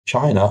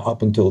China,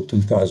 up until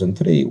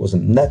 2003, was a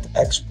net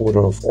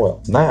exporter of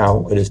oil.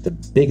 Now it is the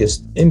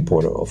biggest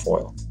importer of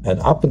oil. And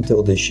up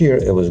until this year,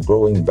 it was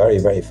growing very,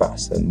 very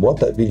fast. And what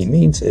that really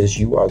means is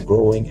you are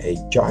growing a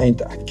giant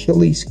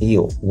Achilles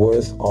heel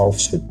worth of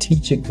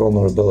strategic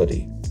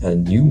vulnerability.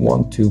 And you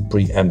want to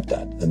preempt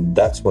that. And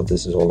that's what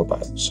this is all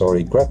about.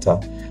 Sorry, Greta,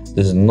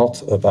 this is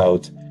not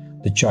about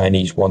the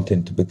Chinese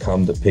wanting to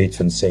become the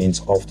patron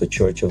saints of the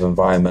Church of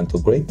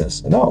Environmental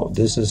Greatness. No,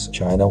 this is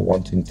China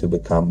wanting to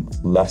become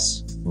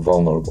less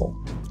vulnerable.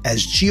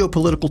 As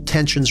geopolitical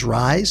tensions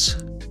rise,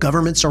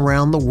 governments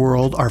around the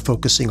world are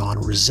focusing on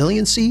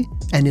resiliency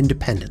and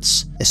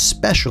independence,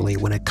 especially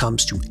when it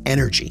comes to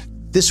energy.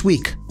 This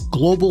week,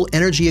 global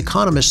energy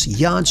economist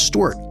Jan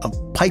Stuart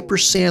of Piper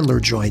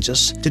Sandler joins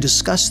us to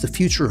discuss the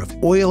future of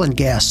oil and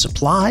gas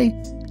supply,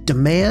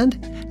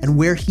 demand, and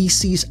where he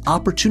sees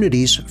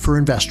opportunities for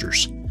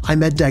investors.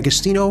 I'm Ed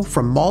D'Agostino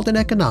from Malden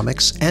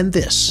Economics, and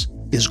this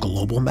is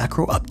Global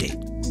Macro Update.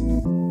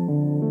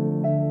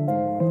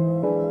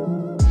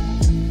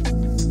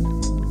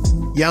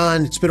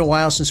 Jan, it's been a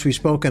while since we've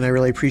spoken. I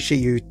really appreciate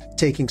you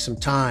taking some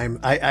time.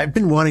 I've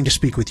been wanting to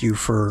speak with you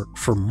for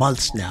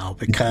months now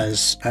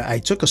because I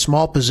took a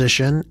small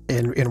position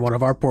in one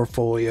of our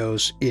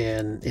portfolios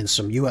in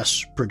some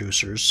U.S.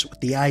 producers,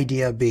 with the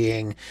idea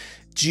being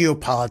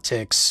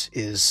geopolitics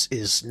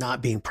is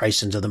not being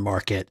priced into the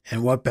market.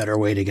 And what better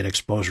way to get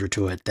exposure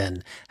to it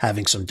than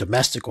having some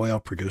domestic oil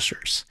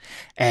producers?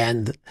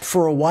 And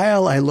for a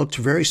while, I looked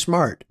very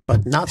smart,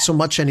 but not so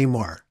much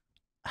anymore.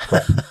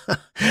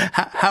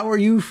 How are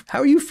you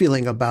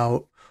feeling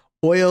about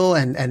oil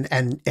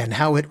and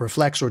how it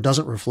reflects or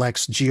doesn't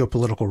reflect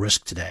geopolitical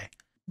risk today?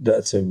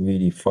 That's a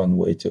really fun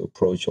way to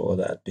approach all of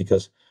that,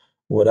 because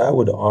what I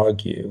would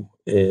argue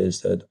is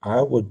that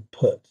I would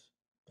put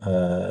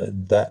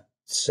that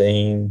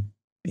same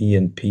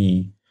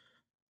E&P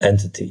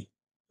entity,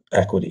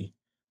 equity,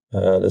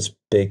 let's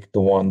pick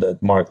the one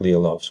that Mark Leo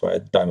loves,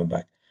 right?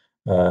 Diamondback.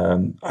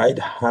 I'd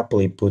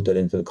happily put that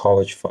into the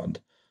college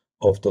fund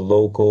of the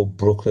local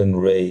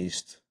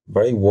Brooklyn-raised,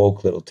 very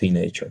woke little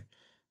teenager,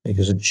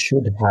 because it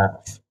should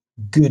have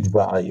good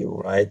value,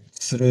 right?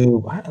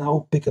 Through, I don't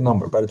know, pick a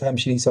number. By the time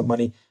she needs some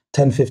money,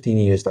 10, 15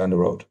 years down the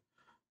road,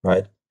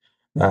 right?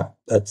 Now,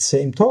 that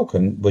same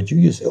token, what you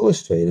just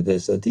illustrated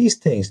is that these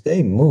things,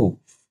 they move,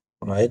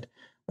 right?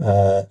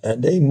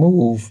 And they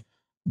move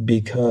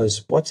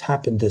because what's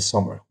happened this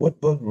summer? What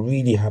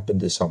really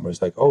happened this summer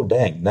is like, oh,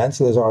 dang,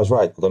 Nancy Lazar is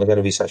right. We're going to get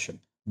a recession.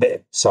 Bam,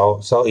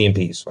 sell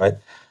E&Ps, right?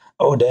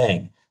 Oh,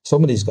 dang,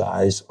 some of these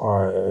guys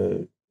are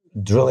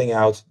drilling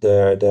out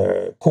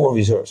their core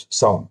reserves,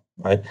 some,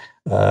 right?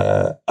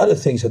 Other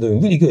things are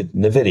doing really good.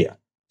 NVIDIA,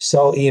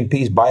 sell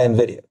E&Ps, buy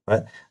NVIDIA,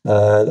 right?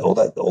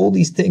 All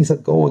these things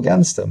that go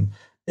against them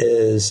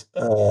is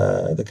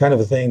the kind of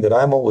a thing that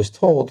I'm always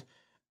told,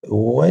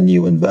 when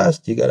you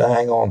invest, you got to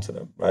hang on to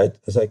them, right?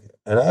 It's like,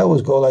 and I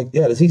always go like,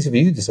 yeah, it's easy for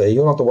you to say,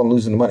 you're not the one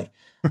losing the money.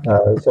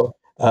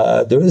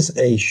 There is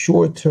a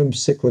short-term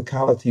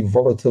cyclicality,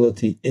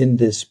 volatility in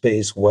this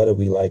space, whether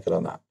we like it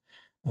or not.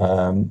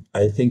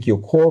 I think your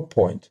core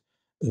point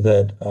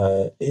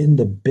that in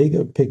the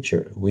bigger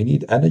picture, we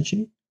need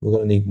energy. We're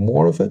going to need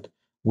more of it.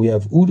 We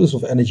have oodles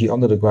of energy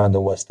under the ground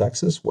in West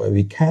Texas where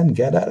we can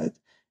get at it.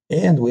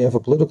 And we have a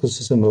political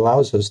system that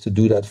allows us to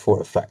do that for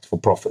effect, for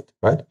profit,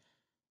 right?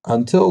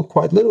 Until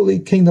quite literally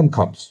kingdom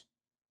comes.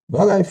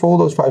 Okay, for all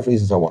those 5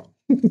 reasons I want.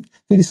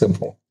 Really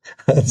simple.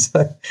 And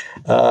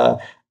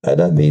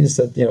that means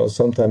that,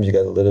 sometimes you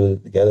get in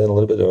a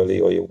little bit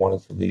early, or you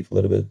wanted to leave a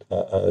little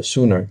bit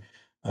sooner.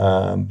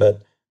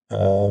 But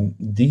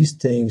these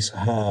things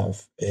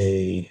have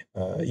I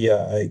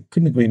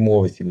couldn't agree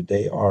more with you.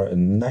 They are a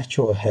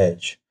natural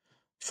hedge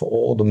for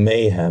all the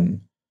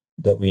mayhem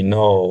that we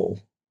know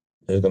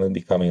is going to be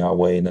coming our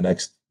way in the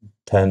next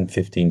 10,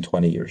 15,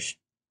 20 years.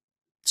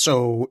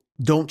 So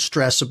don't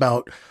stress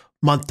about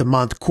month to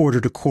month, quarter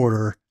to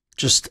quarter.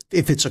 Just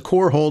if it's a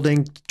core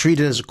holding,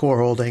 treat it as a core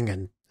holding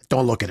and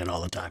don't look at it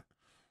all the time.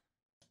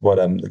 What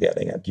I'm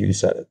getting at, you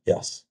said it,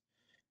 yes.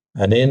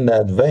 And in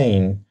that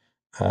vein,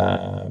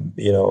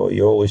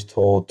 you're always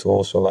told to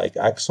also like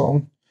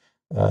Exxon.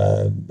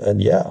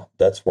 And yeah,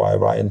 that's why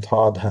Ryan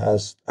Todd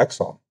has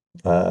Exxon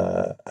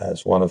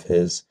as one of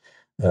his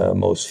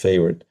most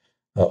favorite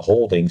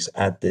holdings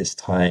at this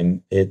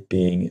time, it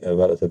being a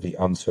relatively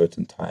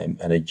uncertain time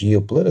and a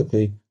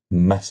geopolitically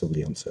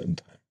massively uncertain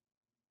time.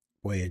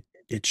 Well,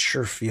 it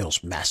sure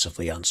feels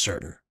massively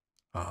uncertain.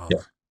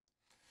 Yeah.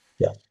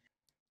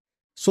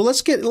 So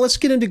let's get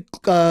into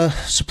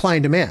supply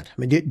and demand.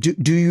 I mean,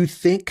 do you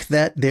think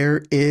that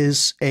there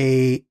is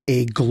a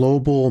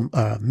global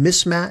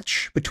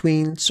mismatch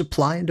between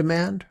supply and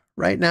demand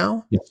right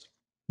now?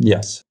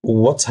 Yes.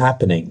 What's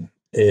happening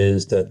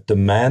is that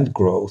demand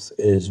growth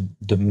is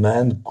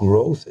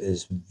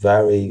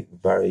very,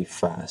 very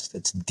fast.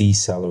 It's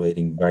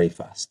decelerating very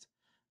fast.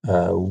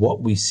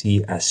 What we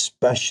see,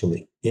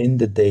 especially in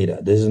the data,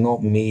 this is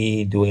not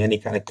me doing any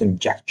kind of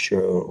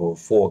conjecture or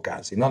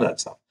forecasting, none of that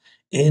stuff.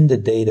 In the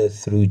data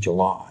through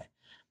July,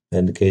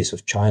 in the case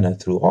of China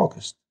through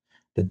August,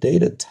 the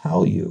data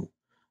tell you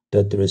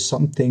that there is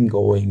something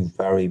going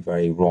very,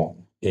 very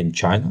wrong in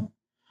China,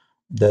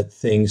 that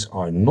things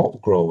are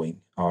not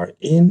growing, are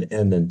in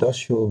an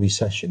industrial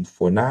recession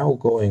for now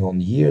going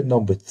on year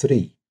number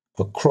 3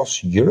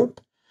 across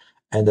Europe,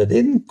 and that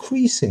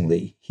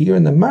increasingly here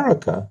in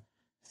America,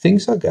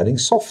 things are getting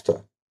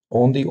softer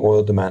on the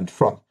oil demand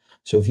front.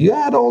 So if you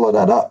add all of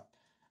that up,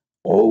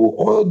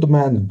 oil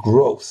demand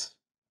growth,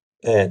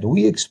 and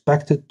we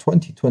expected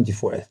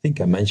 2024, I think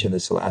I mentioned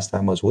this the last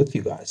time I was with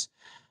you guys,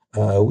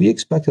 we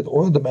expected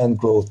oil demand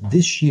growth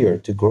this year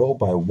to grow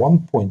by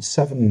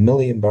 1.7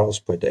 million barrels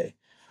per day,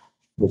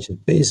 which is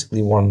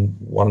basically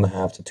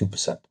 1.5 to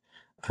 2%.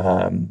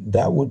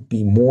 That would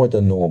be more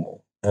than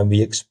normal. And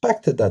we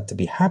expected that to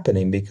be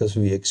happening because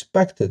we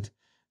expected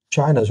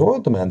China's oil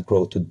demand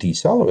growth to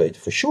decelerate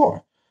for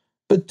sure,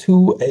 but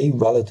to a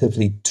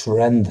relatively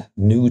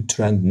new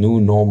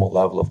normal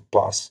level of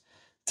plus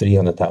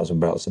 300,000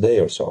 barrels a day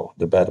or so,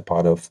 the better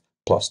part of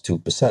plus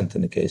 2%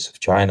 in the case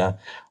of China.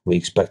 We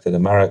expected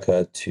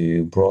America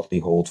to broadly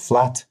hold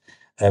flat,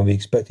 and we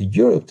expected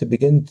Europe to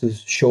begin to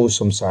show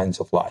some signs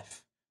of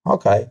life.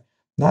 Okay,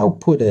 now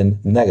put in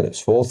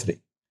negatives for all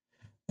three.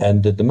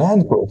 And the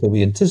demand growth that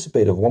we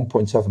anticipate of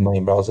 1.7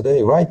 million barrels a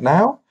day right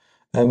now,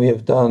 and we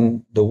have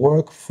done the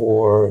work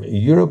for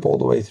Europe all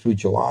the way through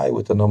July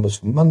with the numbers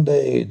from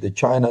Monday, the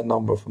China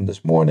number from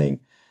this morning.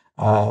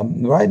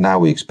 Right now,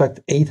 we expect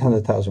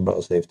 800,000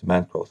 barrels a day of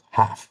demand growth,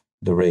 half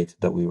the rate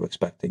that we were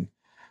expecting.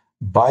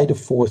 By the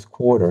fourth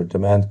quarter,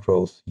 demand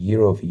growth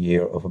year over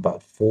year of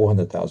about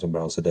 400,000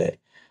 barrels a day.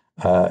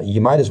 You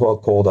might as well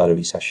call that a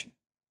recession.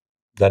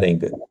 That ain't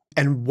good.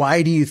 And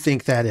why do you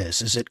think that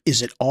is?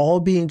 Is it all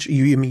being?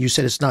 You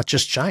said it's not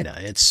just China;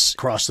 it's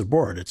across the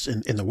board. It's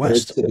in the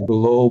West. It's a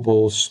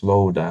global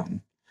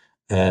slowdown,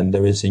 and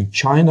in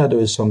China there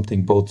is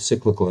something both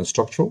cyclical and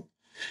structural.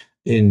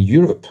 In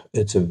Europe,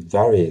 it's a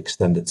very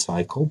extended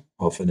cycle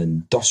of an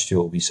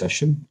industrial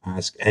recession.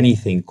 Ask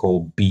anything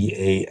called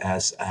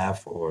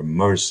BASF or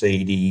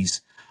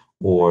Mercedes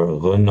or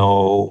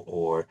Renault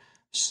or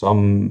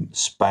some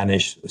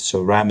Spanish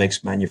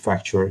ceramics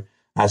manufacturer.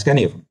 Ask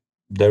any of them.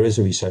 There is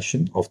a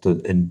recession of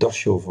the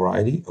industrial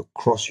variety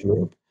across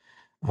Europe.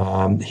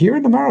 Here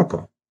in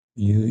America,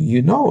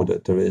 you know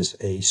that there is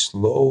a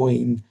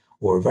slowing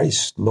or a very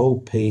slow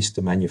pace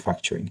to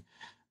manufacturing.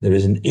 There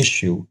is an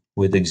issue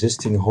with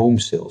existing home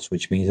sales,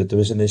 which means that there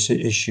is an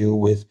issue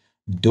with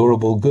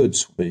durable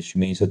goods, which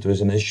means that there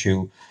is an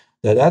issue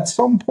that at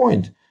some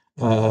point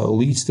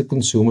leads the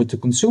consumer to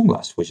consume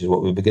less, which is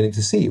what we're beginning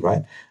to see,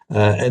 right?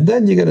 And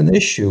then you get an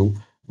issue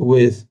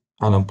with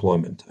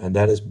unemployment, and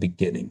that is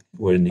beginning.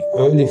 We're in the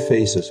early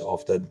phases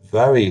of that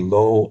very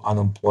low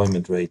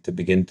unemployment rate to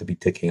begin to be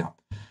ticking up.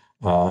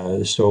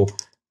 So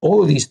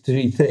all of these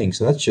three things,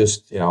 so that's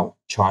just,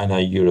 China,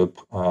 Europe,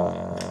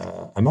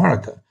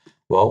 America.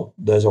 Well,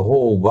 there's a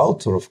whole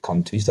welter of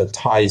countries that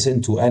ties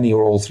into any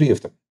or all three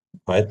of them,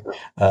 right?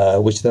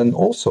 Which then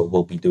also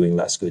will be doing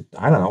less good.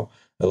 I don't know,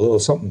 a little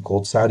something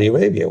called Saudi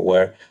Arabia,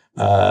 where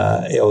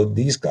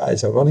these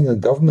guys are running a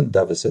government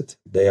deficit.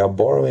 They are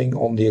borrowing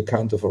on the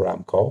account of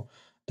Aramco.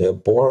 They're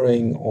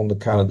borrowing on the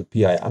account of the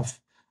PIF.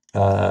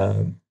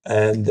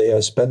 And they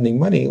are spending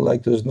money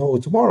like there's no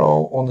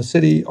tomorrow on the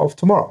city of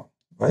tomorrow,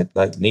 right?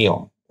 Like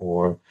Neom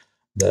or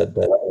that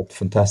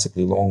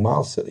fantastically long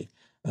mile city.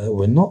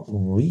 We're not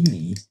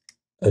really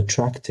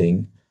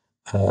attracting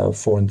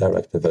foreign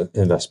direct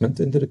investment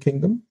into the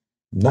kingdom.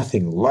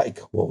 Nothing like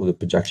what the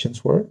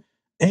projections were.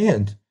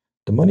 And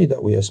the money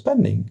that we are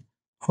spending,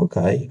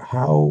 okay,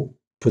 how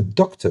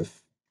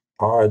productive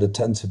are the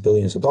tens of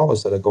billions of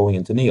dollars that are going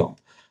into NEOM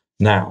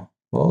now?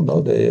 Well,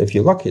 no, if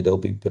you're lucky, they'll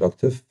be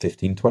productive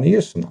 15, 20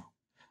 years from now.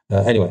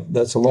 Anyway,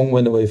 that's a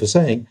long-winded way for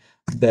saying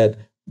that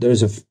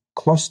there's a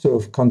cluster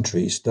of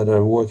countries that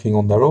are working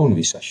on their own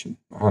recession.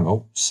 I don't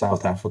know,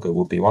 South Africa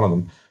would be one of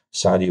them.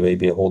 Saudi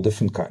Arabia, a whole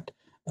different kind.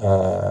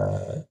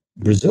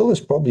 Brazil is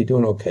probably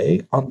doing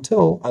okay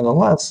until and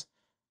unless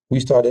we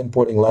start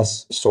importing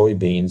less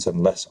soybeans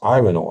and less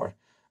iron ore.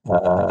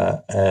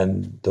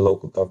 And the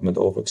local government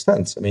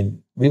overextends. I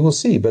mean, we will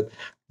see, but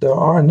there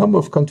are a number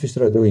of countries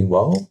that are doing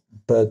well,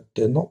 but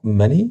there are not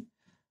many.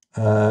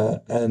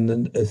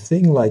 And a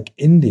thing like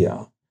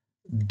India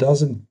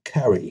doesn't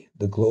carry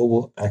the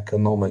global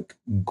economic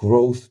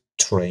growth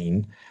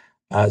train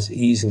as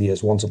easily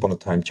as once upon a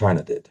time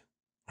China did,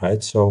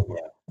 right? So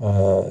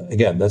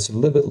again, that's a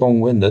little bit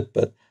long-winded,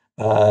 but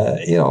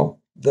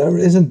there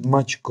isn't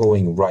much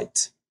going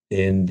right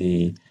in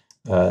the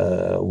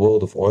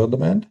world of oil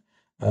demand.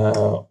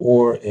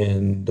 Or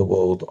in the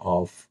world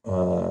of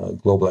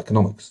global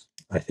economics,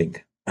 I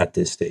think, at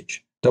this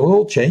stage. That will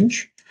all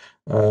change.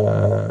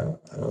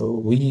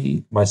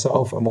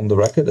 Myself, I'm on the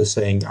record as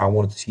saying I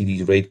wanted to see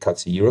these rate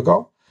cuts a year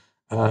ago.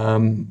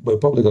 We're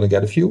probably going to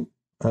get a few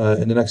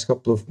in the next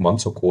couple of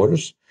months or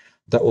quarters.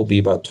 That will be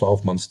about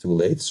 12 months too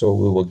late. So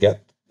we will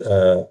get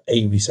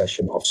a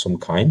recession of some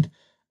kind.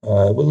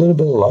 With a little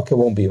bit of luck, it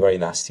won't be a very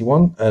nasty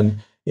one.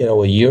 And,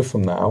 a year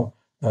from now,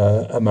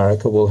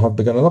 America will have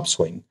begun an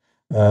upswing.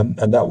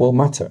 And that will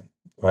matter,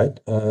 right?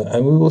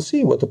 And we will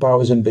see what the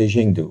powers in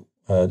Beijing do.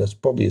 That's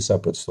probably a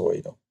separate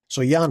story, though.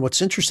 So Jan,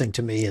 what's interesting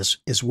to me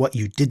is what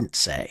you didn't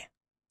say.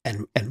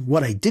 And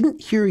what I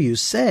didn't hear you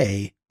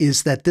say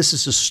is that this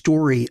is a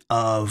story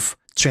of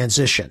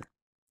transition.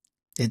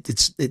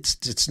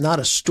 It's not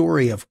a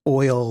story of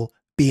oil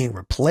being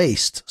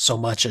replaced so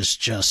much as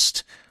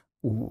just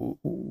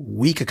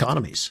weak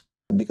economies.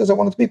 Because I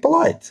wanted to be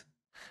polite.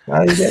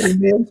 Now you're getting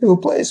me into a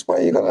place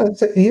where you're gonna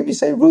hear me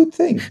say rude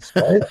things,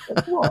 right?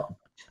 Come on.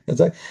 It's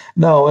like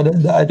no,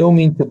 and I don't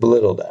mean to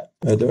belittle that.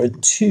 There are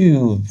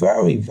two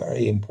very,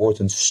 very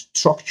important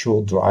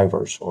structural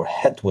drivers or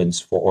headwinds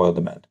for oil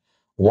demand.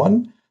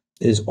 One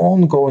is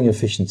ongoing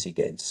efficiency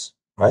gains,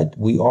 right?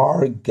 We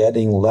are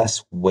getting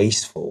less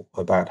wasteful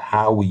about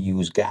how we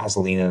use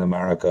gasoline in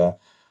America,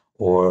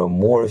 or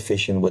more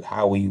efficient with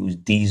how we use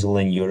diesel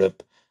in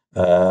Europe,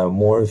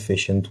 more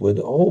efficient with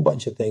a whole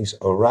bunch of things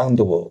around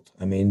the world.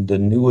 I mean, the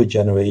newer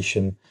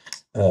generation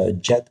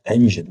jet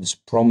engines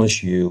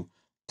promise you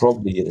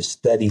probably a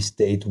steady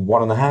state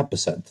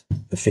 1.5%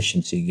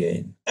 efficiency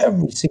gain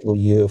every single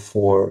year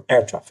for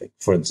air traffic,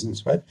 for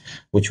instance, right?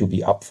 Which would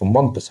be up from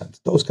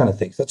 1%. Those kind of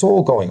things. That's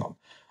all going on.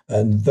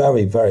 And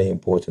very, very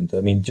important.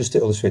 I mean, just to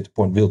illustrate the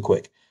point real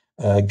quick,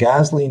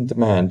 gasoline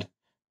demand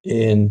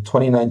in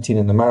 2019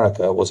 in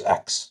America was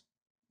X,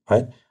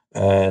 right?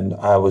 And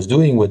I was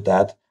doing with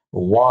that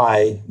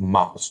Y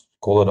miles,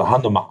 call it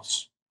 100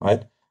 miles,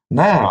 right?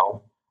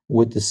 Now,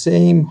 with the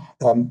same,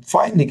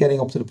 finally getting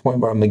up to the point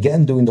where I'm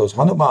again doing those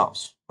 100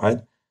 miles, right?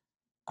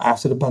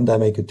 After the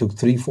pandemic, it took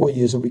 3-4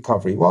 years of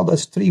recovery. Well,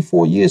 that's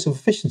 3-4 years of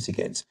efficiency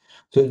gains.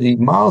 So the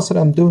miles that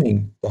I'm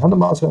doing, the 100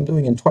 miles that I'm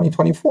doing in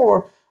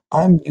 2024,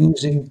 I'm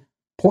using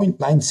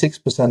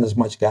 0.96% as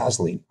much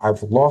gasoline.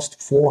 I've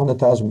lost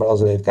 400,000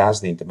 barrels a day of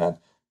gasoline demand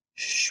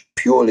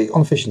purely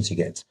on efficiency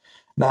gains.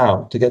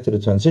 Now, to get to the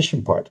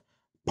transition part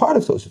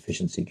of those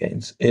efficiency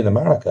gains in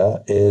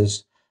America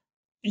is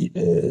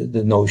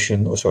the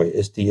notion, or sorry,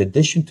 is the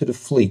addition to the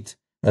fleet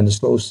and the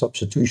slow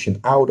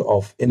substitution out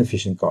of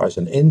inefficient cars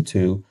and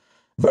into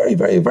very,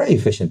 very, very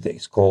efficient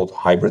things called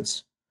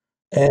hybrids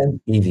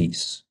and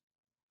EVs,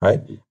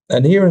 right?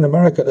 And here in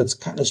America, that's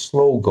kind of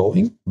slow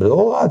going, but it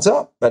all adds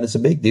up, and it's a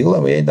big deal,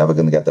 and we ain't never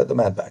going to get that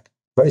demand back.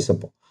 Very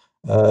simple.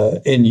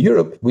 In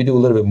Europe, we do a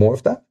little bit more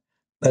of that,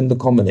 and the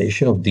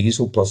combination of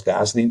diesel plus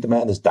gasoline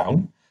demand is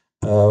down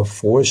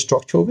for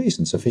structural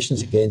reasons,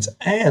 efficiency gains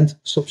and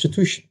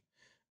substitution.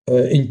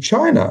 In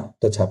China,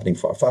 that's happening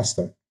far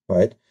faster,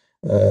 right?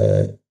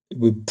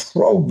 We're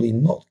probably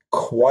not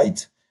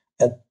quite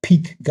at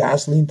peak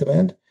gasoline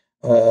demand,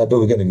 but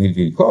we're getting really,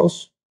 really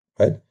close,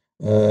 right?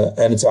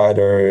 And it's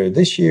either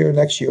this year,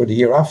 next year, or the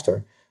year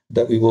after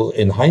that we will,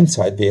 in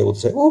hindsight, be able to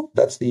say, "Oh,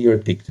 that's the year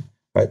it peaked."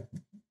 Right?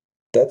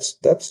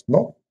 That's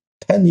not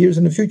 10 years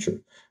in the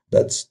future.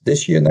 That's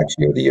this year, next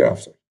year, the year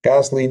after.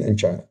 Gasoline in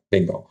China,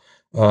 bingo.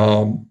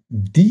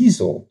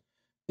 Diesel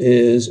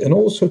is in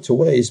all sorts of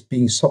ways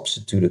being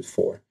substituted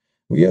for.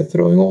 We are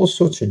throwing all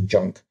sorts of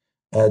junk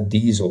at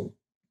diesel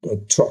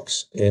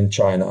trucks in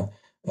China.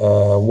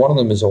 One of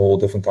them is a whole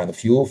different kind of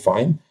fuel,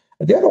 fine.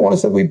 And the other one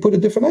is that we put a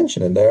different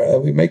engine in there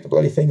and we make the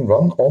bloody thing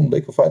run on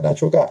liquefied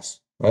natural gas,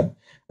 right?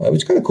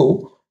 Which is kind of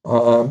cool,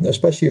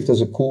 especially if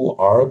there's a cool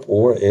ARB,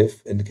 or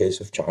if, in the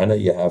case of China,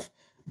 you have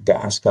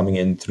gas coming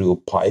in through a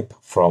pipe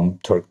from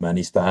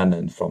Turkmenistan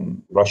and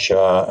from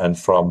Russia and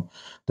from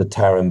the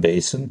Tarim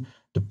Basin,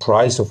 the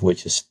price of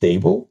which is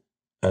stable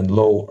and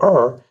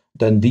lower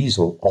than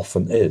diesel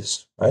often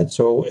is, right?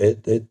 So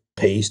it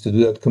pays to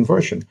do that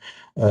conversion.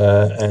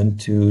 And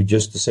to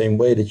just the same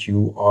way that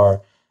you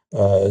are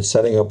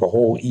setting up a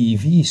whole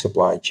EV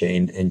supply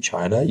chain in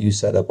China, you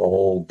set up a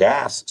whole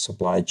gas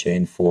supply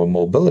chain for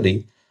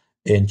mobility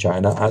in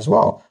China as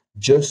well,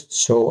 just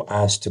so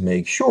as to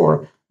make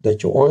sure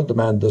that your oil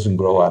demand doesn't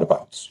grow out of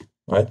bounds,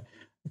 right?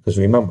 Because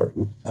remember,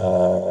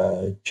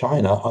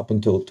 China up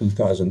until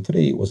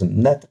 2003 was a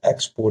net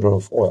exporter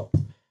of oil.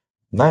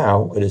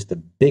 Now it is the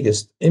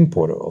biggest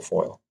importer of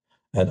oil.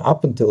 And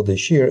up until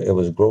this year, it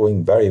was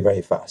growing very,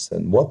 very fast.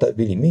 And what that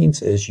really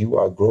means is you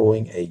are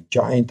growing a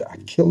giant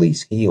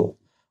Achilles heel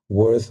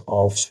worth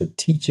of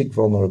strategic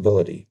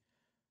vulnerability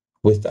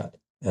with that.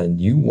 And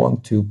you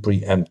want to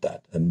preempt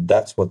that. And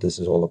that's what this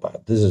is all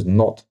about. This is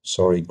not,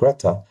 sorry,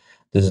 Greta,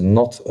 this is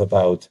not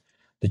about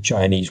the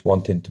Chinese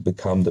wanting to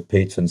become the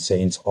patron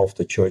saints of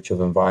the Church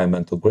of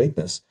Environmental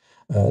Greatness.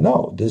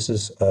 No, this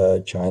is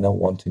China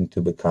wanting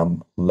to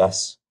become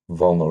less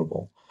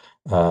vulnerable.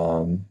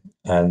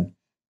 And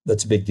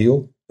that's a big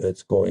deal.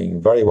 It's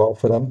going very well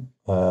for them.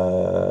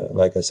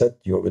 Like I said,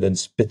 you're within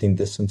spitting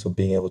distance of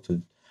being able to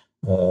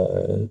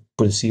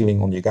put a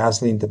ceiling on your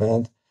gasoline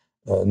demand.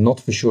 Not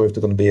for sure if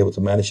they're going to be able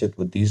to manage it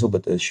with diesel,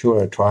 but they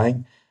sure are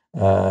trying.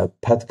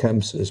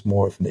 Petchems is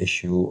more of an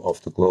issue of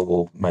the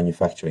global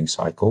manufacturing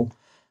cycle.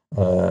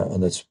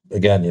 And it's,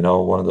 again,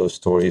 one of those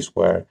stories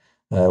where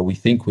we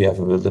think we have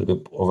a little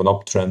bit of an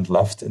uptrend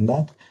left in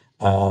that,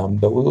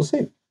 but we will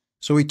see.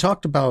 So we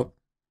talked about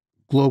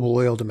global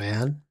oil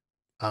demand.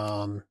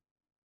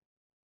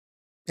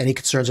 Any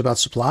concerns about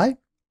supply?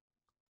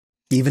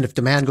 Even if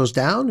demand goes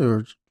down,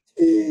 or?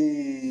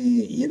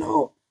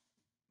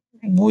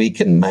 we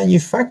can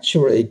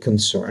manufacture a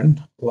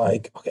concern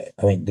like, okay,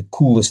 I mean, the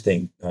coolest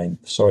thing, I mean,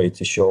 sorry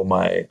to show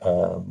my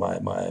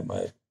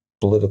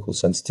political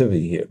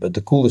sensitivity here, but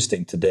the coolest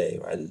thing today,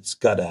 right, it's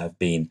got to have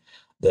been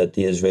that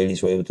the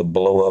Israelis were able to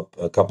blow up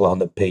a couple of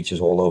hundred pages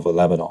all over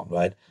Lebanon,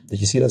 right?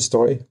 Did you see that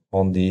story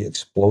on the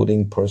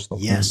exploding personal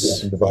Yes,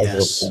 communication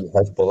devices of yes. the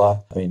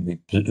Hezbollah? I mean,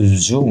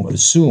 we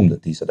assume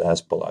that these are the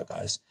Hezbollah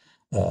guys.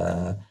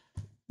 Uh,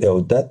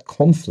 that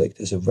conflict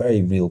is a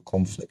very real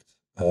conflict.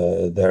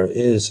 There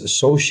is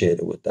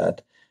associated with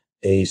that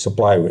a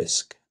supply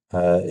risk.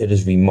 It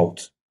is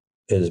remote.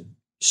 It is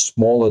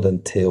smaller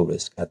than tail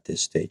risk at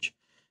this stage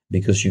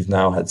because you've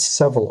now had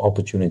several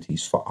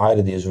opportunities for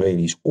either the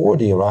Israelis or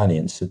the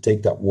Iranians to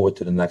take that war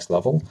to the next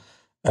level,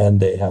 and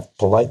they have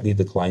politely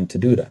declined to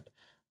do that.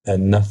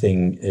 And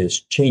nothing is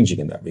changing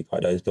in that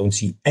regard. I don't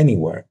see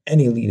anywhere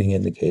any leading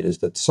indicators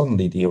that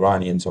suddenly the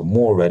Iranians are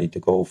more ready to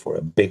go for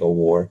a bigger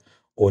war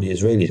or the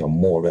Israelis are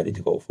more ready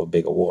to go for a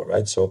bigger war,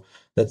 right? So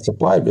that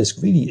supply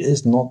risk really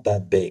is not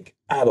that big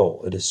at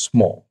all. It is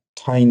small,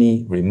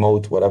 tiny,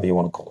 remote, whatever you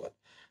want to call it.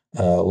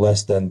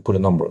 Less than, put a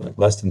number on it,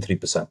 less than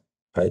 3%,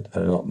 right? I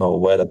don't know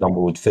where that number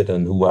would fit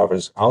in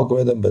whoever's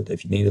algorithm, but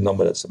if you need a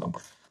number, that's a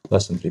number,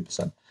 less than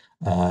 3%.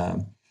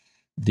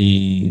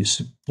 The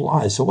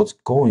supply, so what's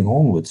going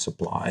on with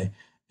supply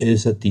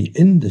is that the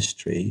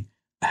industry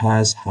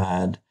has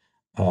had,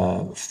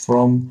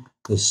 from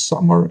the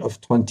summer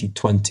of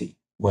 2020,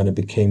 when it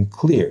became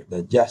clear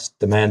that yes,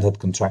 demand had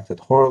contracted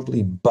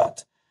horribly,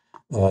 but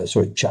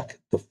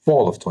the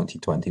fall of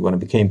 2020, when it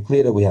became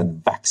clear that we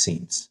had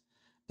vaccines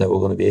that were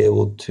going to be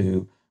able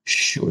to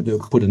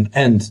put an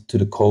end to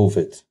the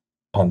COVID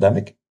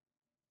pandemic.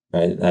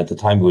 Right? At the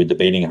time, we were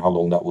debating how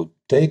long that would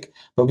take,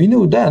 but we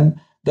knew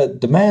then that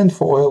demand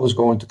for oil was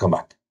going to come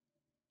back.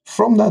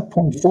 From that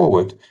point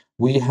forward,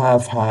 we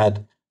have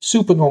had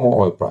supernormal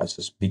oil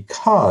prices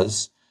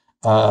because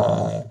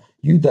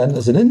you then,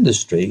 as an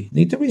industry,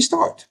 need to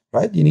restart,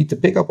 right? You need to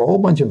pick up a whole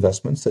bunch of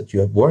investments that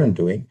you weren't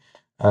doing.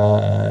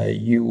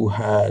 You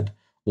had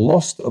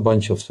lost a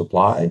bunch of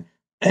supply,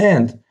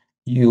 and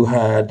you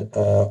had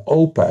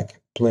OPEC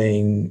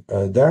playing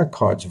their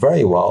cards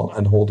very well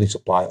and holding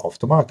supply off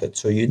the market.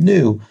 So you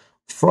knew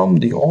from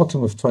the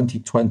autumn of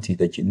 2020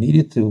 that you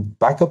needed to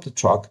back up the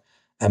truck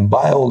and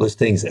buy all those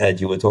things, Ed,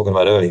 you were talking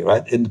about earlier,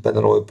 right?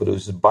 Independent oil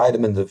producers, buy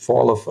them in the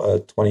fall of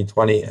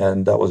 2020,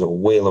 and that was a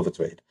whale of a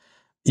trade.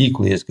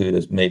 Equally as good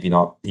as, maybe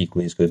not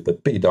equally as good,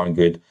 but pretty darn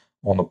good,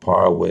 on a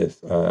par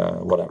with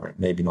whatever,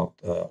 maybe not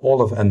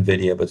all of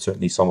NVIDIA, but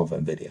certainly some of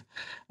NVIDIA.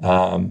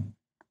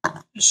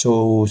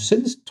 So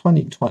since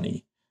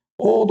 2020,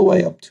 all the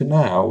way up to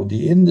now,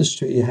 the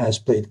industry has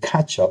played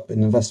catch up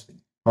in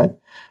investing, right?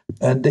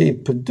 And they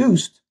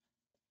produced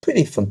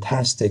pretty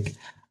fantastic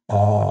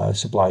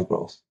supply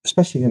growth,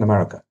 especially in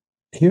America.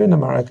 Here in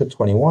America,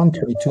 21,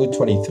 22,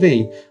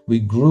 23, we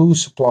grew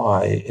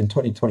supply. In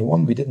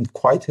 2021, we didn't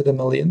quite hit a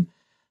million,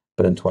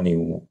 but in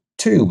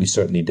 22, we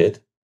certainly did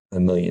a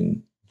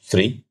million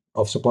three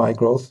of supply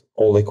growth,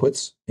 all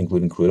liquids,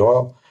 including crude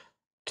oil.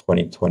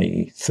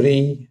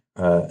 2023,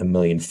 a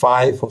million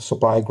five of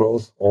supply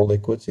growth, all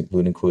liquids,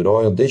 including crude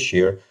oil. This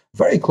year,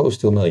 very close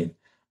to a million,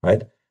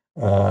 right?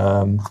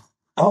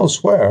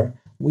 Elsewhere,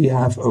 we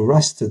have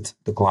arrested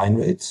decline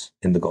rates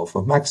in the Gulf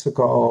of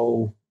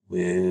Mexico.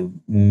 We've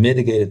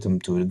mitigated them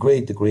to a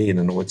great degree in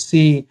the North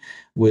Sea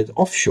with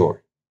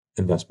offshore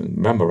investment.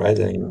 Remember, right?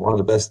 I mean, one of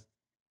the best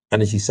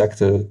energy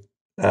sector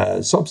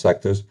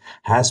subsectors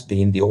has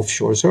been the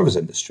offshore service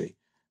industry,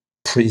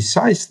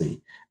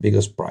 precisely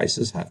because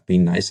prices have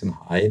been nice and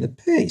high, and it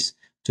pays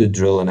to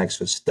drill an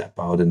extra step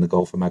out in the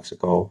Gulf of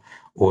Mexico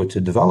or to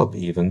develop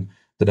even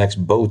the next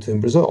boat in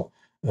Brazil.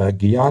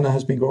 Guyana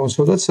has been growing.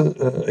 So that's,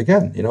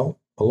 again,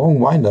 a long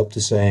wind up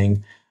to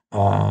saying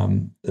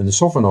the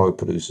sovereign oil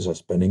producers are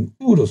spending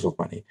oodles of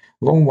money.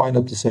 Long wind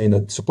up to saying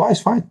that supply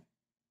is fine.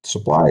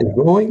 Supply is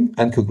growing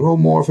and could grow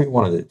more if we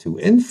wanted it to.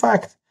 In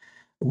fact,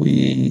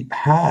 we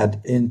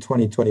had in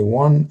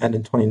 2021 and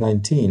in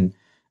 2019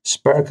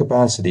 spare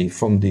capacity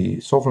from the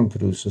sovereign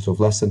producers of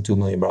less than 2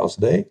 million barrels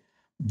a day.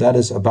 That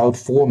is about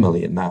 4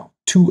 million now,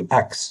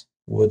 2x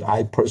what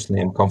I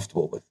personally am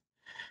comfortable with.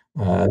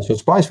 So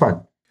supply is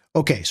fine.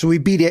 Okay, so we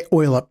beat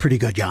oil up pretty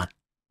good, Jan.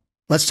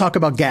 Let's talk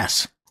about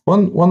gas.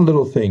 One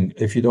little thing,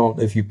 if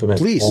you permit,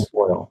 please, on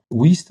oil.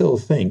 We still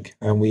think,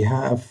 and we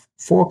have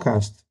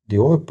forecast the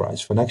oil price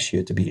for next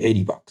year to be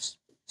 $80,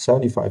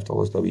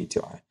 $75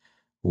 WTI.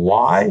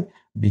 Why?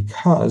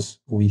 Because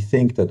we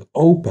think that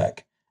OPEC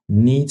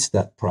needs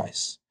that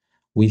price.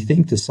 We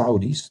think the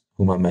Saudis,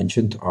 whom I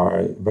mentioned,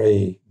 are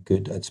very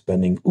good at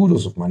spending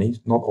oodles of money,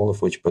 not all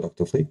of which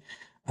productively.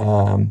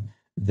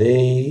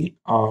 They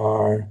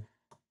are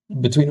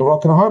between a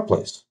rock and a hard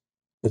place.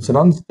 It's an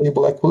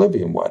unstable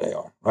equilibrium where they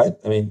are, right?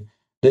 I mean,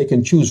 they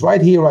can choose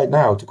right here, right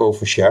now to go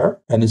for share.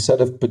 And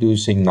instead of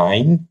producing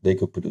 9, they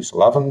could produce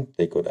 11.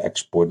 They could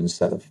export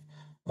instead of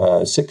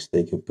 6.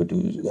 They could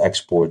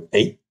export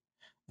 8.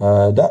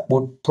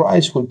 That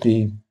price would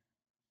be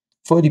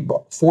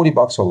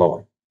 $40 or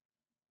lower,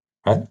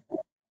 right?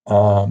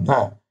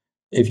 Now,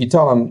 If you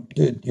tell them,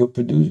 dude,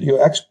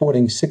 you're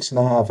exporting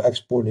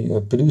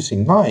 6.5,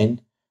 producing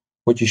 9,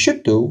 what you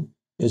should do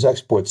is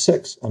export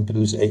 6 and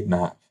produce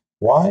 8.5.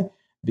 Why?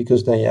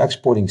 Because then you're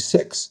exporting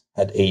 6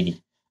 at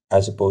 80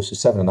 as opposed to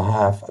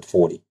 7.5 at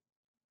 40.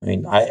 I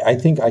mean, I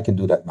think I can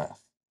do that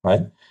math,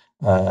 right?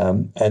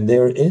 And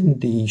they're in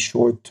the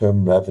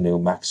short-term revenue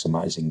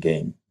maximizing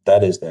game.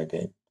 That is their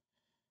game.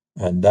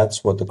 And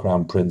that's what the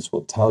Crown Prince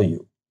will tell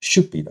you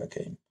should be their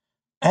game.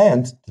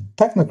 And the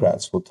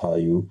technocrats will tell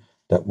you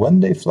that when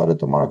they flooded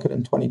the market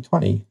in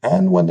 2020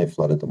 and when they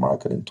flooded the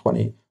market in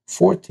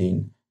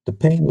 2014, the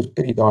pain was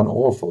pretty darn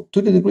awful,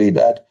 to the degree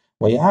that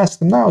when you ask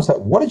them now, it's like,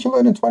 what did you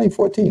learn in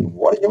 2014?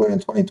 What did you learn in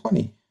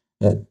 2020?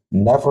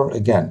 Never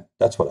again.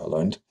 That's what I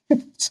learned.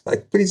 It's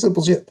like pretty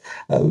simple shit.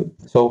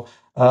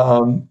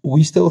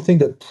 We still think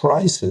that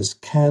prices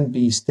can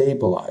be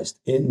stabilized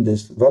in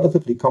this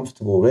relatively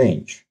comfortable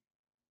range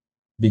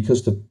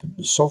because the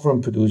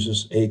sovereign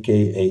producers,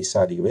 aka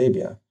Saudi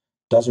Arabia,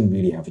 doesn't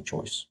really have a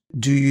choice.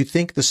 Do you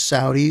think the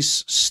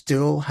Saudis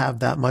still have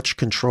that much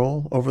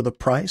control over the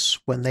price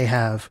when they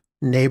have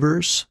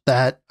neighbors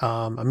that,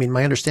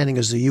 my understanding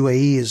is the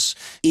UAE is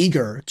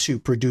eager to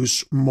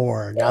produce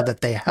more now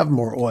that they have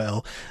more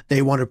oil.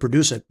 They want to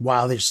produce it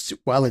while there's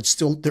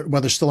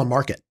still a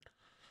market.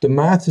 The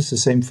math is the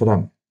same for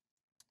them,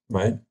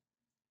 right?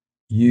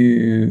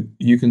 You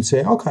can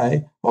say,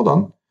 okay, hold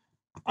on.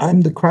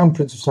 I'm the Crown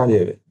Prince of Saudi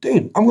Arabia.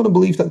 Dude, I'm going to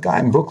believe that guy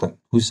in Brooklyn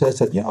who says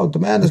that,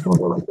 demand is going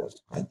to go like this.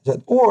 Right?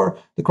 Or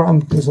the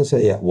Crown Prince will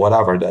say, yeah,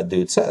 whatever that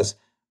dude says,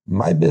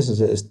 my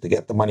business is to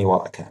get the money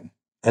while I can.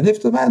 And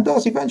if the demand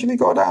does eventually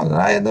go down and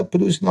I end up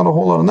producing not a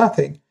whole lot of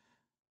nothing,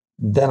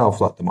 then I'll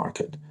flood the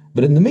market.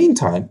 But in the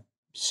meantime,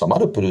 some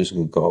other producer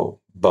could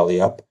go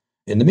belly up.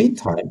 In the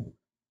meantime,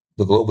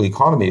 the global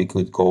economy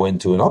could go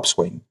into an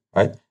upswing,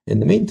 right? In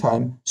the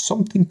meantime,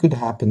 something could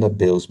happen that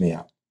bails me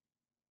out.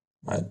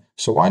 Right?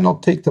 So why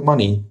not take the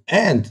money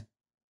and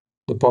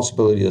the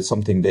possibility that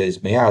something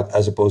bails me out,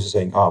 as opposed to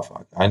saying, "Oh,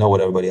 fuck, I know what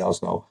everybody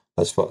else knows.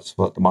 Let's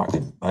flood the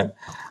market." Right?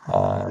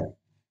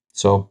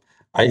 So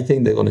I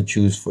think they're going to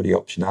choose for the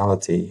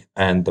optionality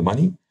and the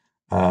money,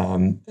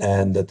 and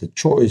that the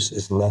choice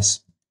is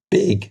less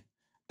big,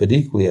 but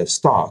equally as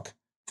stark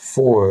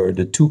for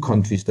the two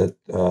countries that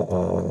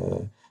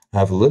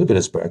have a little bit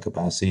of spare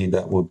capacity.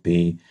 That would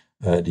be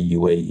the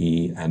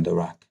UAE and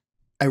Iraq.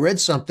 I read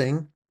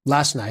something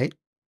last night.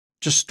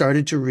 Just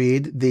started to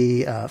read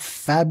the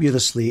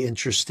fabulously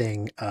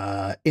interesting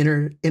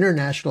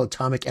International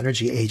Atomic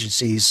Energy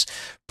Agency's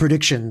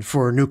prediction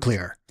for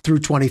nuclear through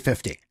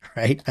 2050.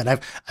 Right, and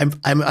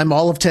I'm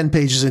all of 10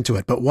 pages into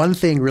it, but one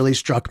thing really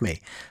struck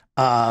me.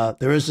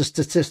 There is a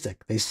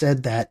statistic. They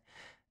said that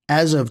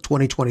as of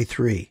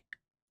 2023,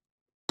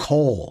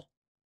 coal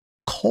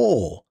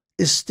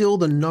is still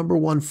the number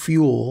one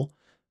fuel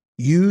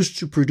used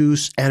to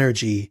produce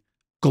energy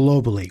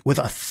globally, with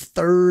a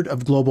third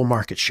of global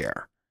market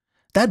share.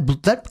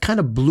 That kind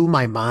of blew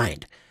my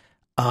mind.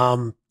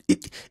 And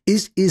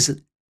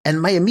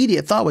my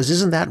immediate thought was,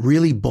 isn't that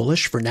really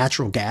bullish for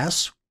natural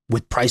gas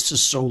with prices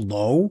so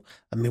low?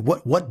 I mean,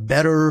 what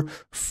better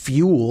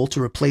fuel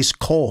to replace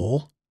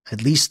coal,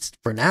 at least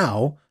for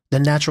now,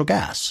 than natural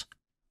gas?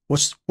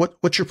 What's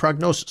your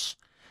prognosis?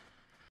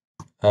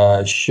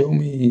 Show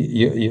me.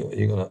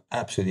 You're gonna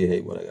absolutely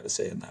hate what I got to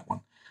say on that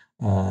one.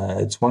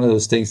 It's one of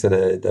those things that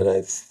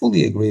I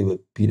fully agree with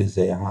Peter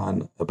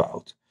Zehan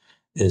about.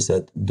 Is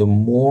that the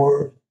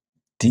more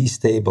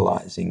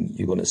destabilizing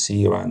you're going to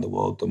see around the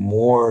world, the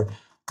more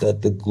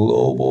that the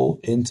global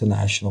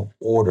international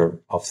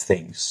order of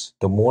things,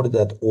 the more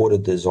that order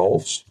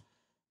dissolves,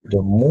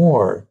 the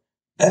more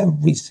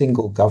every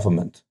single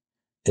government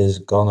is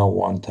going to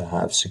want to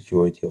have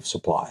security of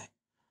supply.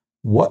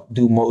 What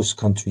do most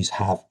countries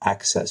have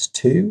access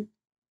to?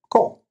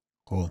 Coal.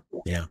 Cool.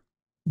 Yeah.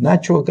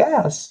 Natural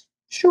gas?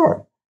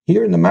 Sure.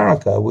 Here in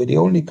America, we're the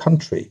only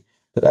country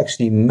that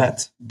actually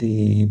met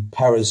the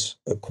Paris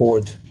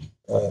Accord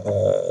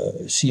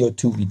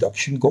CO2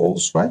 reduction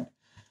goals, right?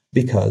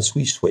 Because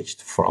we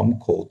switched from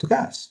coal to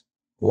gas.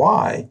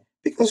 Why?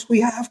 Because we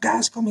have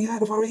gas coming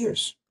out of our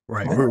ears.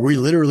 Right. We're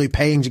literally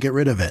paying to get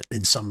rid of it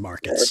in some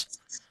markets.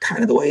 That's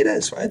kind of the way it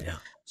is, right? Yeah.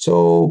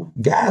 So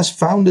gas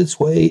found its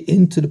way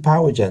into the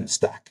power gen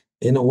stack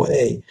in a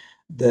way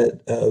that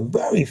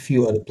very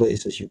few other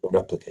places you can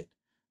replicate.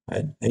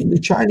 Right? And the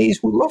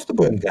Chinese would love to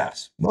burn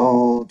gas.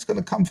 Well, it's going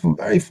to come from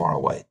very far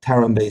away,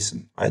 Tarim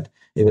Basin, right?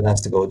 If it has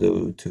to go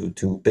to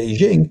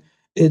Beijing,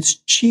 it's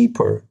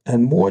cheaper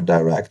and more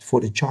direct for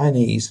the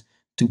Chinese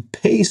to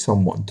pay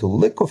someone to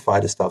liquefy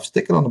the stuff,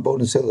 stick it on a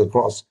boat and sail it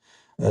across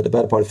the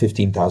better part of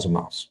 15,000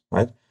 miles,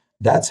 right?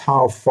 That's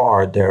how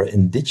far their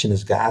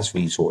indigenous gas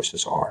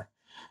resources are.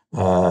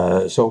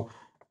 Bummer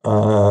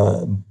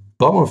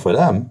for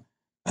them,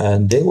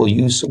 and they will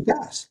use some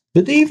gas.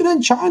 But even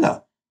in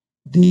China,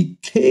 the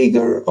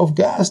CAGR of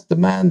gas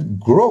demand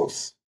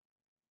growth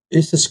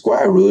is the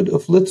square root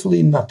of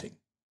literally nothing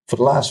for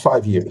the last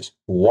 5 years.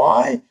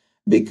 Why?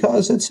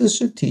 Because it's a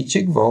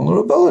strategic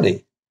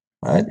vulnerability,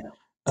 right?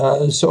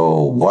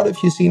 So what have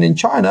you seen in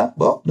China?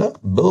 Well,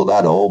 build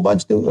out a whole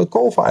bunch of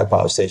coal-fired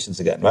power stations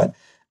again, right?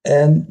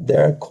 And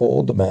their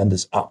coal demand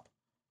is up.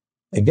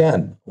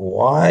 Again,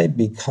 why?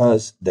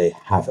 Because they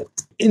have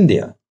it.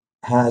 India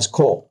has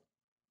coal.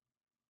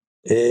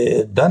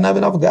 It doesn't have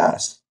enough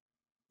gas,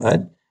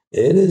 right?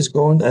 It is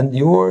going, and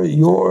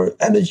your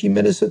energy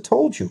minister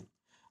told you,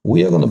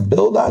 we are going to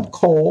build out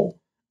coal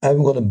and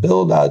we're going to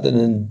build out an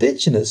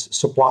indigenous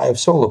supply of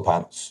solar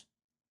panels,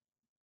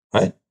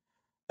 right?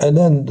 And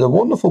then the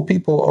wonderful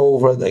people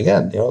over,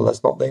 again,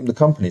 let's not name the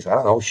companies, I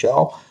don't know,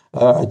 Shell,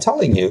 are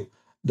telling you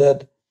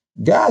that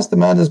gas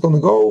demand is going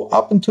to go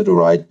up and to the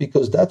right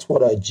because that's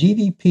what our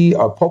GDP,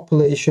 our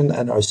population,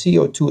 and our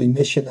CO2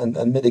 emission and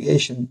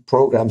mitigation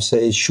program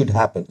says should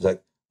happen. It's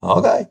like,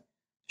 okay,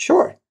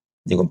 sure.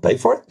 You're going to pay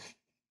for it?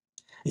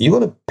 You're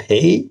going to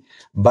pay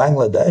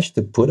Bangladesh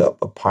to put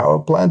up a power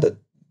plant that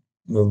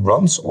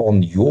runs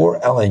on your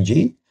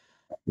LNG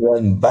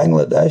when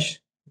Bangladesh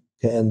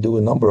can do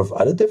a number of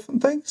other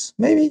different things,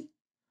 maybe?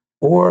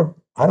 Or,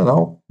 I don't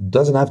know,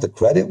 doesn't have the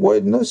credit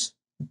worthiness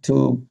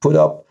to put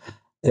up,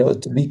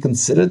 to be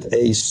considered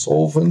a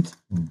solvent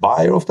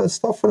buyer of that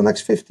stuff for the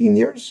next 15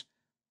 years,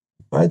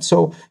 right?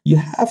 So you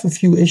have a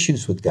few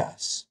issues with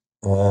gas,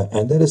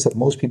 and that is that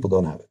most people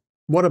don't have it.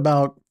 What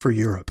about for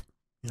Europe?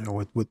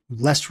 With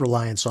less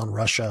reliance on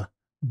Russia,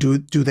 do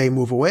they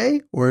move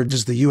away, or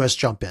does the U.S.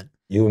 jump in?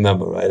 You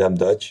remember, right? I'm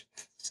Dutch.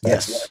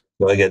 Yes.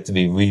 So I get to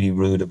be really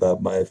rude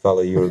about my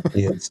fellow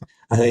Europeans.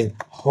 I mean,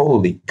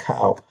 holy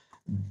cow,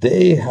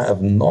 they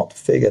have not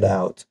figured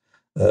out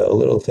a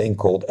little thing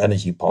called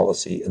energy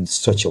policy in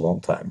such a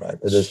long time, right?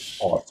 It is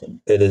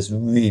awesome. It is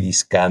really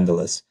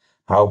scandalous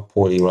how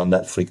poorly run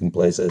that freaking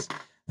place is.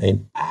 I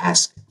mean,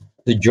 ask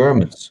the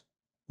Germans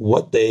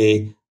what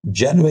they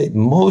generate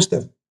most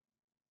of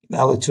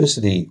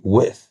electricity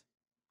with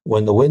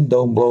when the wind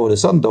don't blow, the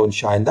sun don't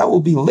shine. That will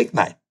be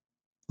lignite,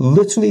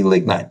 literally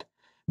lignite,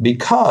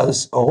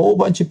 because a whole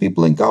bunch of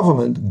people in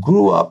government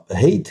grew up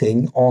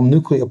hating on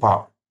nuclear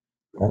power.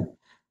 Right?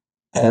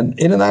 And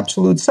in an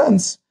absolute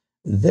sense,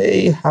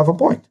 they have a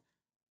point.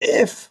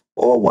 If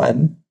or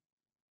when,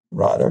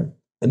 rather,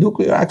 a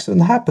nuclear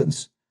accident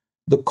happens,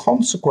 the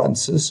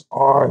consequences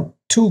are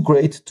too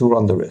great to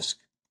run the risk.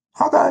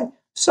 Okay,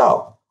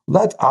 so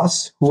let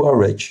us who are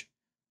rich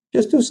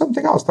just do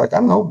something else, like, I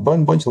don't know,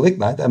 burn a bunch of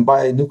lignite and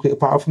buy nuclear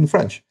power from the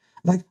French.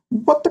 Like,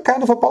 what the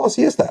kind of a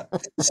policy is that?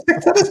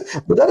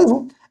 That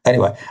is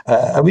anyway.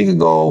 And we can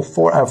go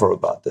forever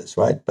about this,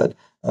 right? But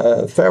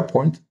fair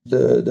point.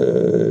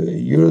 The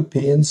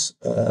Europeans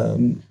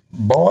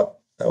bought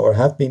or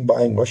have been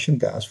buying Russian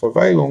gas for a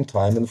very long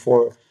time, and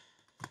for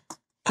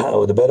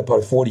the better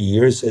part of 40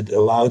 years, it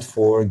allowed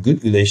for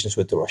good relations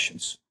with the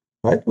Russians,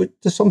 right?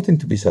 There's something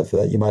to be said for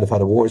that. You might have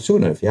had a war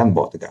sooner if you hadn't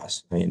bought the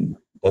gas. I mean,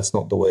 that's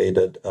not the way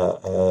that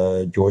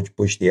George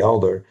Bush the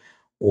Elder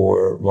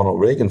or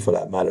Ronald Reagan, for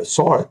that matter,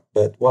 saw it.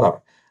 But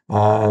whatever.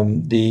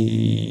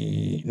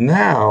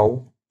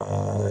 Now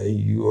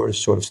you're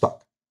sort of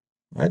stuck,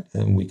 right?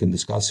 And we can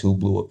discuss who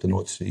blew up the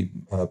Nord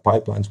Stream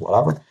pipelines,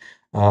 whatever.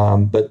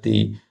 But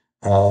the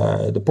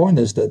point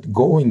is that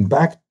going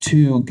back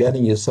to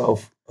getting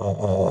yourself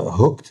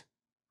hooked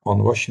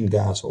on Russian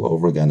gas all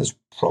over again is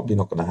probably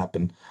not going to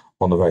happen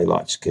on a very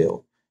large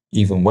scale,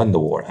 even when the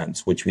war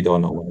ends, which we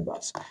don't know when it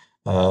does.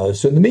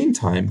 So in the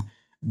meantime,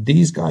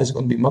 these guys are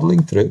going to be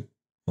muddling through,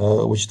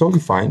 which is totally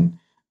fine.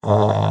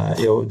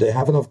 They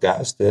have enough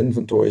gas, the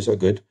inventories are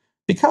good,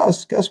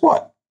 because guess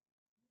what?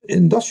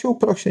 Industrial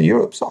production in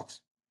Europe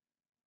sucks.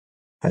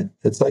 Right?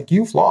 It's like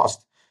you've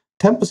lost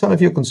 10%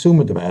 of your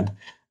consumer demand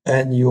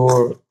and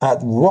you're at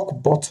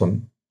rock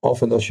bottom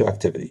of industrial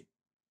activity.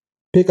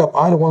 Pick up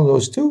either one of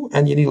those two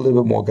and you need a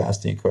little bit more gas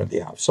than you currently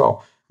have.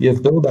 So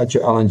you've built out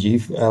your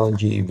LNG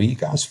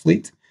regas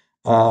fleet.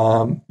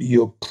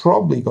 You're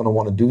probably going to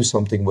want to do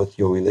something with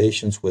your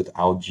relations with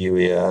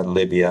Algeria,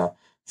 Libya,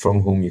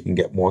 from whom you can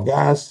get more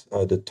gas.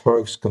 The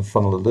Turks can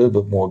funnel a little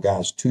bit more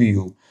gas to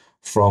you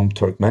from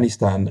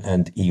Turkmenistan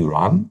and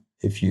Iran,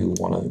 if you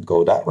want to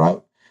go that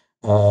route.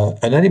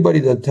 And anybody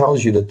that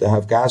tells you that they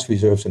have gas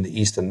reserves in the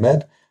Eastern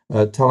Med,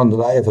 tell them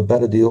that I have a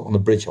better deal on the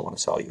bridge I want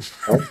to sell you.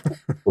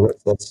 Right?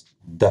 That's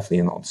definitely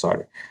a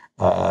non-starter.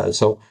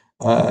 So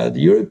the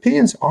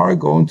Europeans are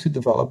going to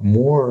develop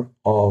more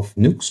of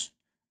nukes,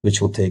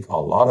 which will take a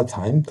lot of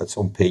time. That's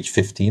on page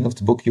 15 of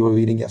the book you were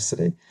reading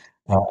yesterday.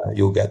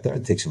 You'll get there.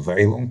 It takes a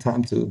very long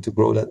time to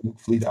grow that nuke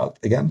fleet out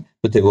again,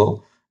 but they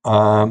will.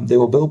 They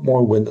will build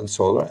more wind and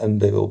solar, and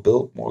they will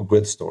build more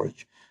grid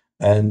storage.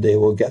 And they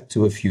will get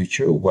to a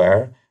future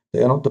where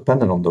they are not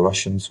dependent on the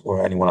Russians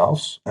or anyone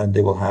else, and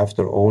they will have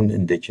their own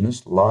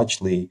indigenous,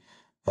 largely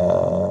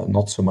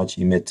not so much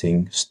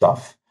emitting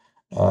stuff.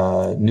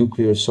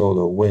 Nuclear,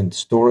 solar, wind,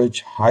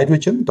 storage,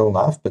 hydrogen, don't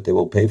laugh, but they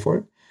will pay for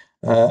it.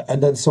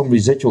 And then some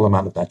residual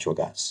amount of natural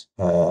gas,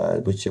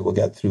 which they will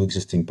get through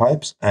existing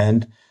pipes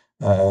and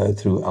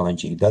through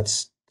LNG.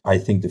 That's, I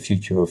think, the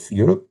future of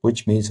Europe,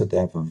 which means that they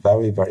have a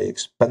very, very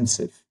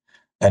expensive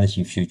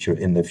energy future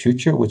in the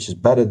future, which is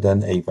better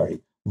than a very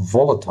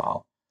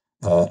volatile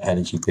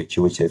energy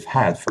picture, which they've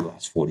had for the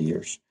last 40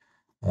 years.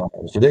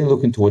 So they're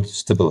looking towards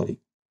stability.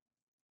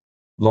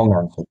 Long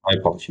answer. My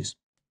apologies.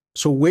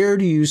 So where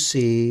do you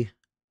see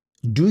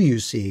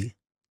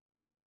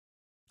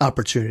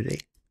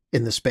opportunity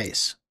in the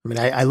space? I mean,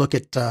 I look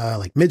at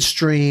like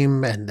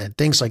midstream and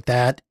things like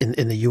that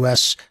in the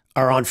US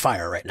are on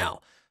fire right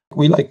now.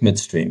 We like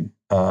midstream,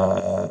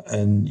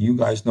 and you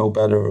guys know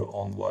better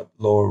on what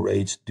lower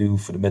rates do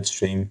for the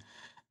midstream.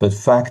 But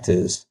fact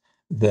is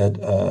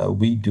that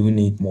we do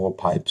need more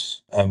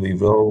pipes, and we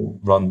will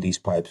run these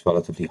pipes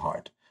relatively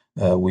hard.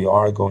 We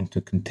are going to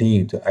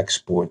continue to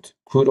export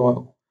crude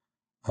oil,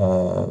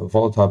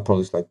 volatile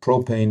products like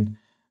propane,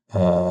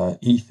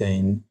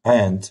 ethane,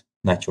 and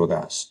natural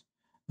gas.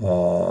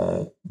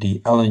 The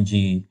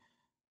LNG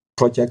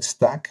project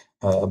stack,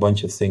 a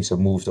bunch of things have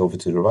moved over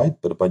to the right,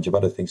 but a bunch of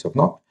other things have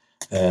not.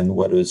 And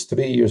whether it's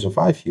 3 years or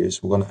 5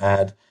 years, we're going to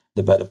add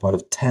the better part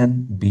of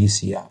 10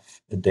 BCF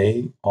a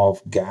day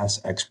of gas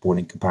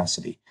exporting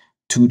capacity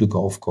to the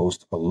Gulf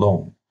Coast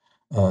alone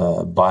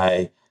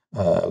by,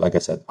 like I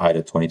said,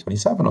 either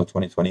 2027 or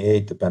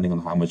 2028, depending on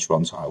how much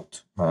runs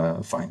out.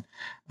 Fine.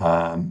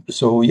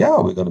 So, yeah,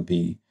 we're going to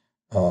be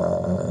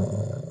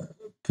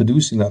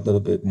producing that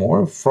little bit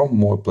more from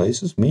more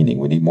places, meaning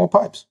we need more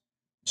pipes.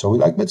 So we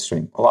like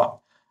midstream a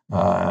lot.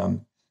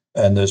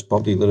 And there's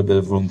probably a little bit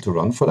of room to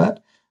run for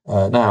that.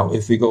 Now,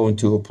 if we go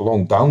into a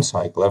prolonged down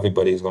cycle,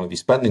 everybody is going to be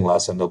spending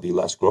less and there'll be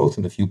less growth,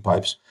 and a few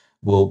pipes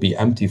will be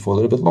empty for a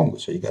little bit longer.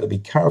 So you got to be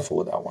careful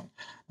with that one.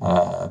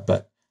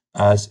 But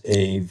as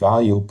a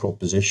value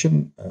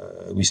proposition,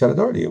 we said it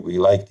earlier, we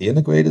like the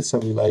integrateds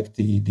and we like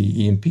the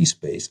E&P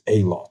space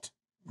a lot,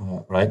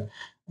 right?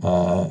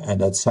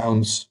 And that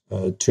sounds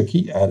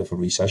tricky out of a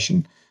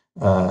recession.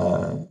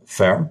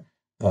 Fair.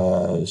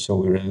 So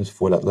we're in it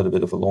for that little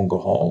bit of a longer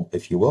haul,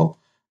 if you will.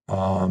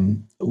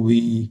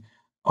 We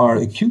are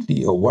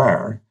acutely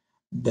aware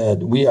that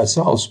we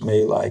ourselves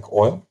may like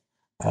oil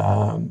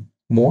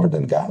more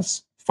than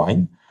gas,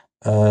 fine.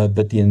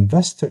 But the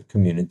investor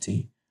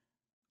community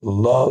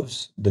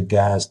loves the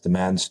gas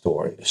demand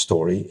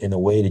story in a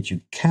way that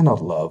you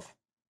cannot love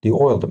the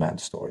oil demand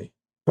story.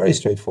 Very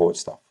straightforward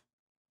stuff,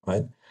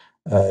 right?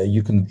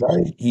 You can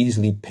very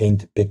easily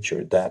paint a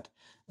picture that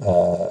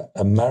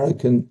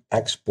American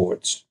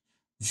exports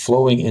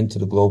flowing into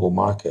the global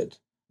market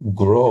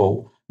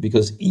grow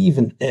because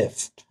even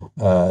if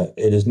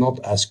it is not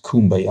as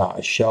kumbaya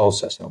as Shell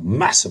says,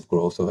 massive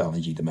growth of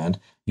LNG demand,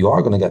 you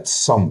are going to get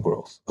some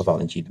growth of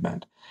LNG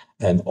demand.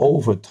 And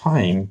over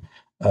time,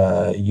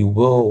 you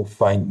will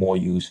find more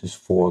uses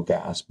for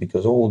gas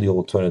because all the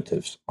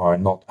alternatives are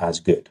not as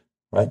good,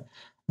 right?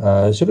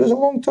 So there's a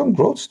long-term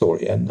growth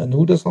story, and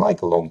who doesn't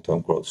like a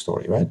long-term growth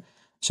story, right?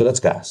 So that's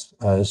gas.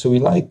 So we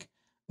like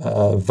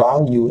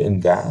value in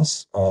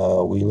gas.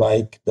 We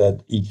like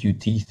that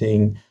EQT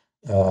thing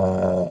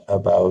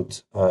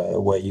about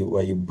where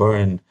you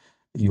burn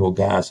your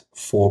gas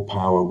for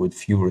power with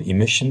fewer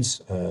emissions.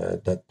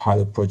 That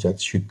pilot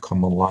project should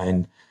come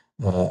online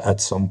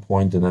at some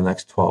point in the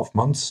next 12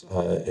 months.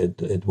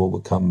 It will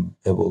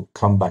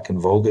come back in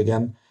vogue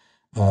again.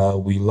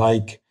 We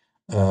like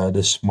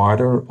the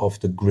smarter of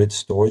the grid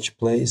storage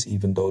plays,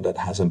 even though that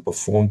hasn't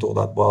performed all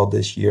that well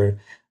this year.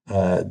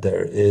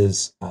 There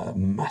is a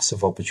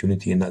massive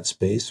opportunity in that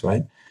space,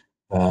 right?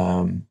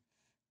 Um,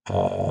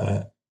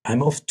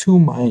 I'm of two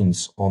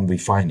minds on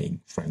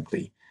refining,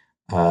 frankly,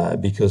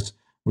 because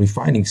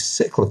refining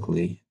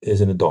cyclically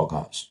is in a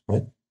doghouse,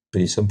 right?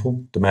 Pretty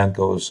simple. Demand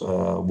goes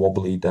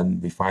wobbly, then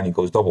refining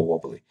goes double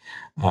wobbly.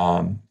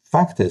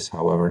 Fact is,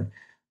 however,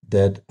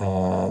 that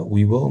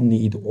we will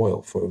need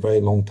oil for a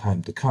very long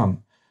time to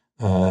come.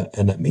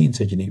 And that means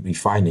that you need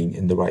refining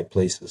in the right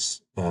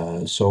places.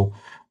 So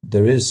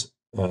there is,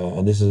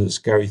 and this is a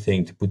scary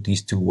thing to put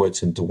these two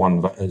words into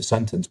one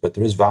sentence, but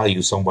there is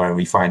value somewhere in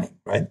refining,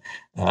 right?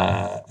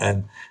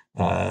 And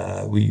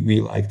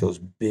we like those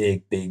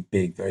big, big,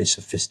 big, very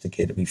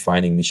sophisticated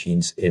refining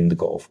machines in the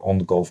Gulf, on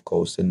the Gulf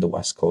Coast, in the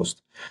West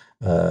Coast,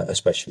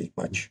 especially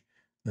much.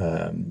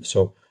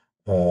 So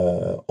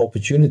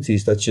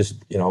opportunities that's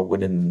just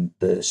within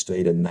the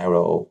straight and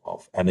narrow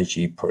of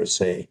energy per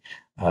se.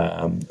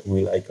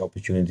 We like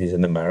opportunities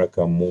in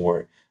America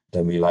more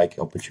than we like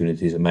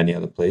opportunities in many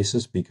other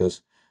places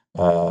because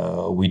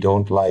we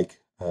don't like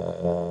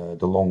the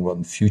long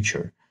run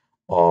future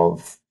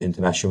of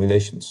international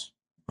relations.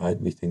 Right?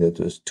 We think that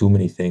there's too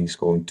many things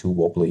going too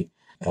wobbly,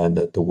 and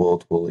that the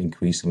world will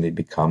increasingly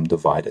become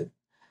divided.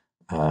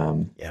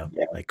 Yeah,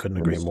 I couldn't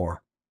agree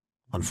more,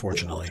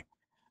 unfortunately.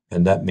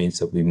 And that means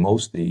that we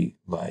mostly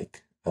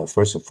like,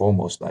 first and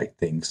foremost, like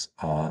things,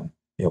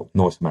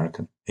 North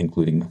American,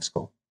 including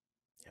Mexico.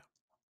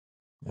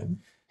 Um,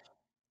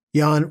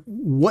 Jan,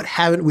 what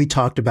haven't we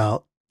talked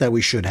about that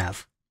we should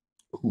have?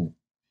 ooh.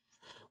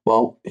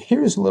 Well,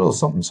 here's a little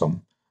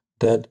something,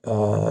 that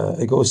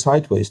it goes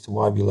sideways to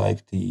why we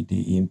like the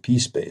E&P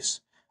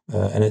space.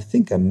 And I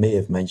think I may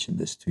have mentioned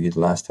this to you the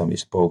last time we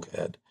spoke,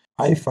 Ed.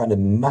 I find it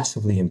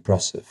massively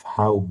impressive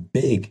how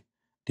big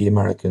the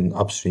American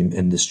upstream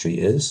industry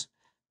is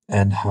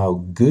and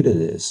how good it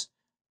is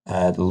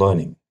at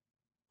learning.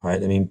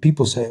 right? I mean,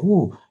 people say,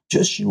 "Oh,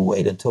 just you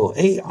wait until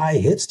AI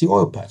hits the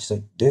oil patch." It's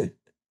like, dude,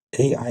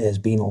 AI has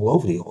been all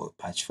over the oil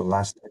patch for the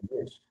last 10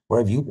 years. Where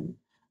have you been,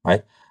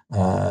 right?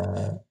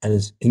 And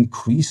it's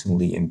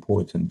increasingly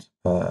important.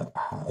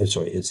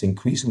 Sorry, it's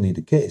increasingly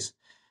the case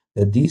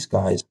that these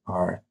guys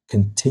are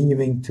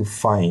continuing to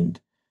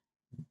find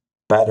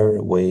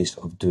better ways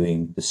of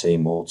doing the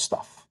same old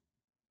stuff.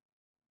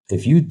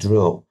 If you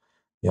drill,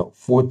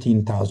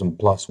 14,000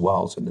 plus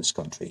wells in this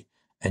country,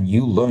 and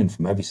you learn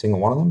from every single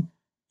one of them,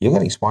 you're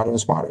getting smarter and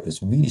smarter.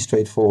 It's really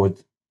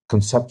straightforward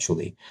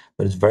conceptually,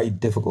 but it's very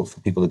difficult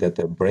for people to get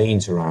their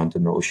brains around the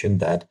notion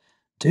that,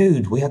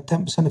 dude, we had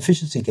 10%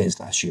 efficiency gains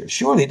last year.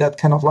 Surely that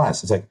cannot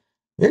last. It's like,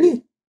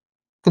 really?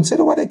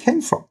 Consider where they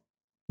came from.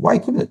 Why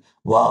couldn't it?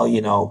 Well,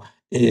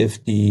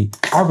 if the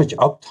average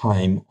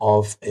uptime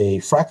of a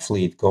frac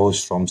fleet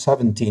goes from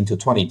 17 to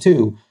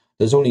 22,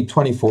 there's only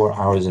 24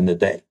 hours in the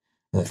day.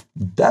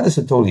 That is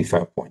a totally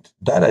fair point.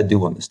 That I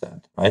do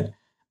understand, right?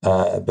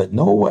 But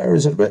nowhere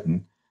is it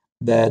written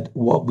that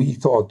what we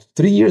thought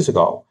 3 years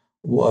ago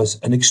was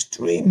an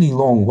extremely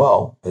long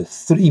well, a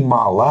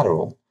 3-mile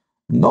lateral.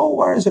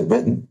 Nowhere is it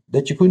written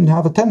that you couldn't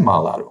have a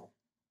 10-mile lateral,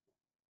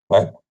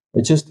 right?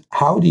 It's just,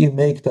 how do you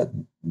make that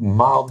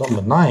mile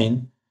number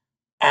 9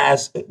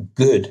 as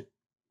good,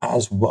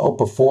 as well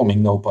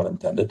performing, no pun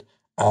intended,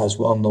 as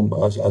mile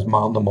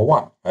number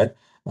 1, right?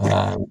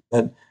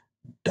 And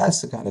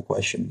that's the kind of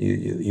question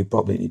you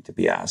probably need to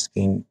be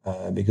asking,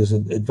 because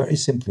it very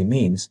simply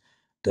means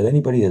that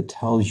anybody that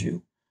tells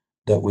you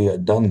that we are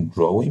done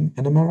growing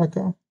in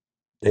America,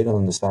 they don't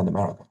understand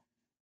America.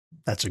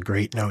 That's a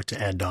great note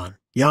to end on.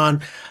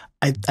 Jan,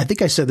 I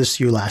think I said this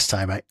to you last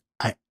time.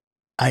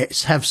 I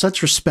have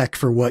such respect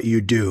for what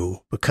you do,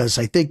 because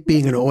I think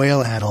being an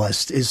oil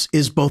analyst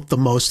is both the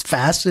most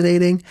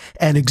fascinating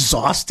and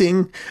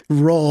exhausting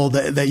role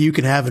that you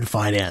can have in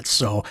finance.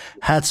 So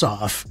hats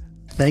off.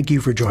 Thank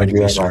you for joining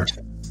me, sir.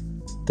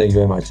 Thank you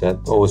very much, Ed.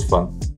 Always fun.